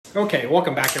Okay,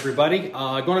 welcome back everybody.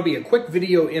 Going to be a quick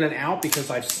video in and out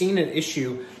because I've seen an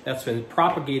issue that's been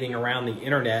propagating around the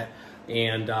internet,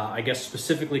 and I guess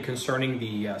specifically concerning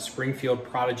the Springfield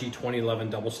Prodigy 2011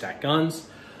 double stack guns.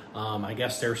 I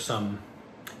guess there's some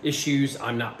issues.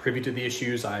 I'm not privy to the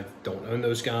issues. I don't own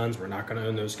those guns. We're not going to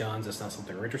own those guns. It's not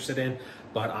something we're interested in.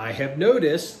 But I have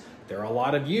noticed there are a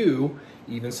lot of you,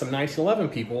 even some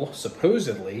 1911 people,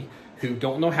 supposedly, who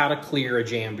don't know how to clear a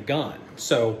jammed gun.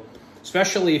 So,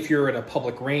 especially if you're at a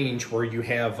public range where you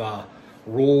have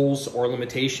rules or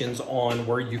limitations on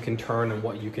where you can turn and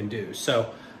what you can do.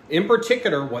 So, in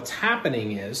particular, what's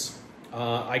happening is,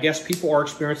 I guess people are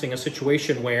experiencing a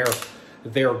situation where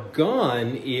their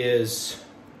gun is,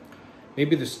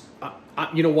 maybe this,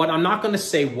 you know what, I'm not going to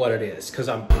say what it is, because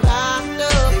I'm...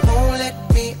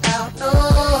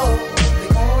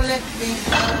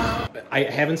 I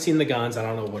haven't seen the guns, I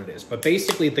don't know what it is, but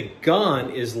basically the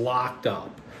gun is locked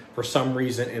up for some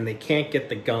reason and they can't get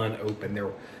the gun open.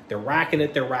 They're racking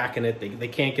it, they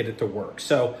can't get it to work.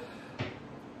 So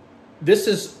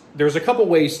there's a couple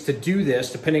ways to do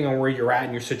this depending on where you're at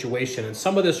in your situation, and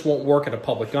some of this won't work at a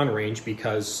public gun range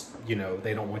because, you know,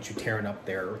 they don't want you tearing up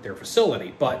their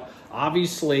facility. But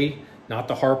obviously, not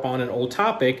to harp on an old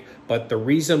topic, but one of the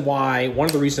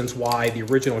reasons why the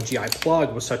original GI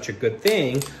plug was such a good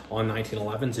thing on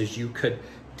 1911s is you could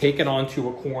take it onto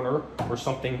a corner or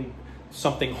something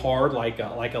hard like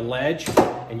a ledge,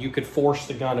 and you could force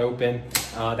the gun open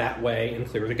that way and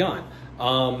clear the gun.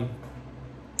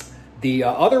 The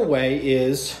other way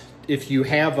is if you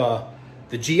have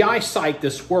the GI sight,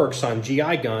 this works on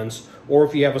GI guns, or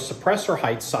if you have a suppressor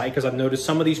height sight, because I've noticed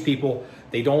some of these people,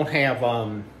 they don't have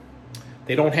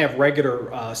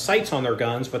regular sights on their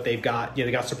guns, but they got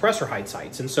suppressor height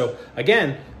sights. And so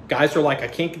again, guys are like, I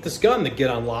can't get this gun to get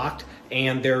unlocked,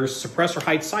 and there's suppressor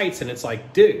height sights, and it's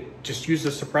like, dude, just use the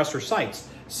suppressor sights.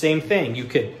 Same thing, you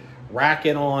could rack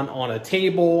it on a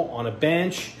table, on a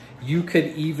bench. You could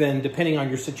even, depending on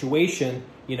your situation,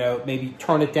 you know, maybe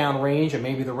turn it down range, and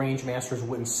maybe the range masters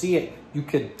wouldn't see it. You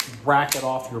could rack it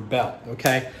off your belt,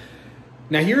 okay?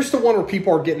 Now, here's the one where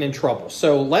people are getting in trouble.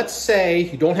 So let's say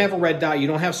you don't have a red dot, you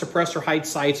don't have suppressor height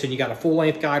sights, and you got a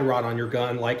full-length guide rod on your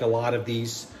gun like a lot of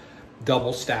these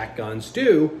double stack guns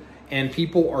do, and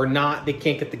people are not, they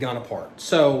can't get the gun apart.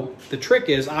 So the trick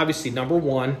is, obviously, number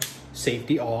one,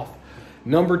 safety off.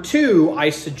 Number two,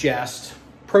 I suggest,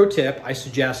 pro tip, I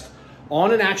suggest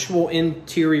on an actual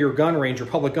interior gun range or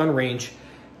public gun range,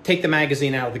 take the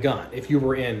magazine out of the gun. If you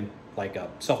were in like a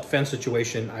self-defense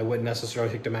situation, I wouldn't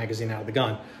necessarily take the magazine out of the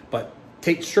gun, but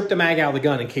strip the mag out of the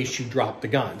gun in case you drop the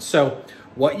gun. So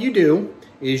what you do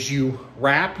is you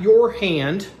wrap your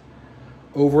hand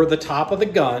over the top of the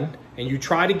gun and you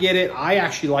try to get it. I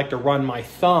actually like to run my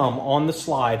thumb on the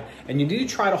slide, and you need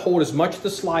to try to hold as much of the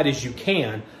slide as you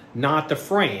can, not the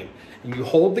frame. And you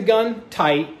hold the gun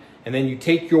tight, and then you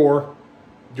take your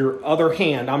other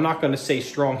hand, I'm not going to say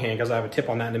strong hand because I have a tip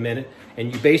on that in a minute,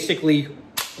 and you basically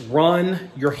run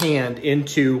your hand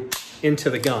into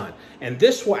the gun. And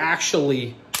this will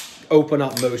actually open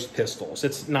up most pistols.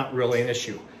 It's not really an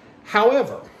issue.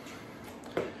 However,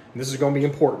 and this is going to be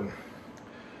important,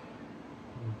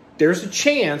 there's a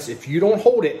chance if you don't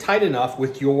hold it tight enough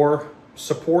with your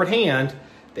support hand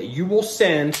that you will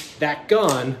send that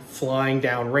gun flying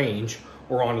down range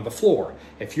or onto the floor.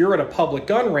 If you're at a public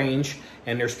gun range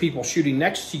and there's people shooting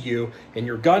next to you and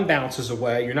your gun bounces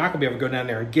away, you're not gonna be able to go down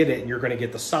there and get it, and you're gonna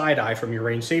get the side eye from your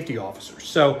range safety officers.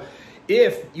 So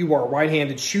if you are a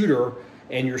right-handed shooter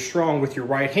and you're strong with your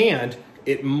right hand,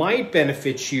 it might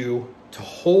benefit you to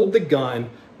hold the gun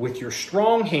with your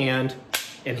strong hand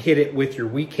and hit it with your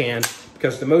weak hand,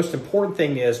 because the most important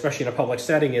thing is, especially in a public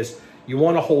setting, is you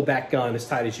wanna hold that gun as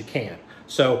tight as you can.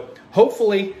 So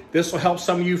hopefully this will help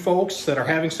some of you folks that are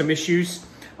having some issues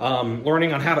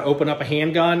learning on how to open up a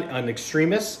handgun on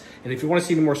extremists. And if you want to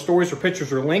see any more stories or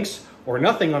pictures or links or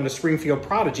nothing on the Springfield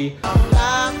Prodigy,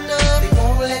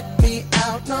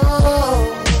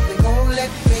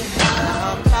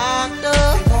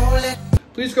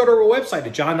 please go to our website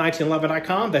at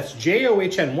john1911.com. That's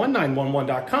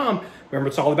JOHN1911.com. Remember,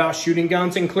 it's all about shooting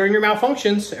guns and clearing your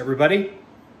malfunctions. Everybody,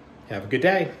 have a good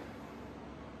day.